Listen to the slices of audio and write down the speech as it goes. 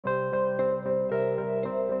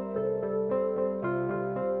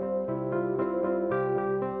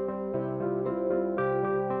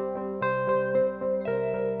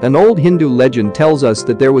An old Hindu legend tells us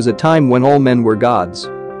that there was a time when all men were gods.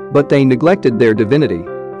 But they neglected their divinity.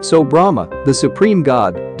 So Brahma, the supreme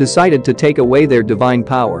god, decided to take away their divine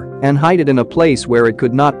power and hide it in a place where it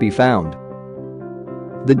could not be found.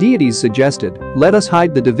 The deities suggested, "Let us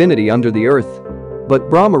hide the divinity under the earth." But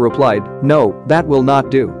Brahma replied, "No, that will not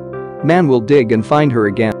do. Man will dig and find her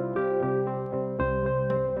again."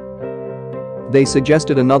 They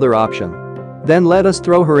suggested another option. "Then let us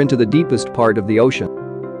throw her into the deepest part of the ocean."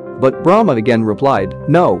 But Brahma again replied,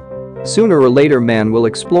 "No. Sooner or later man will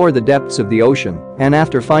explore the depths of the ocean, and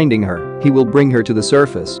after finding her, he will bring her to the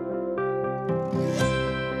surface."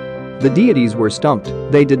 The deities were stumped.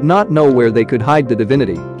 They did not know where they could hide the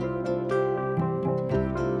divinity.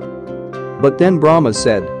 But then Brahma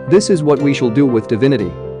said, "This is what we shall do with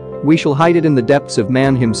divinity. We shall hide it in the depths of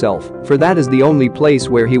man himself, for that is the only place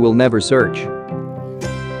where he will never search."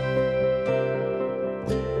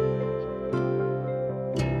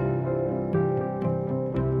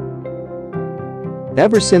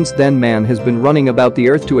 Ever since then man has been running about the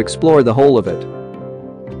earth to explore the whole of it.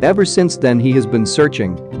 Ever since then he has been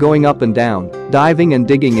searching, going up and down, diving and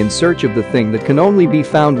digging in search of the thing that can only be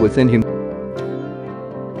found within himself.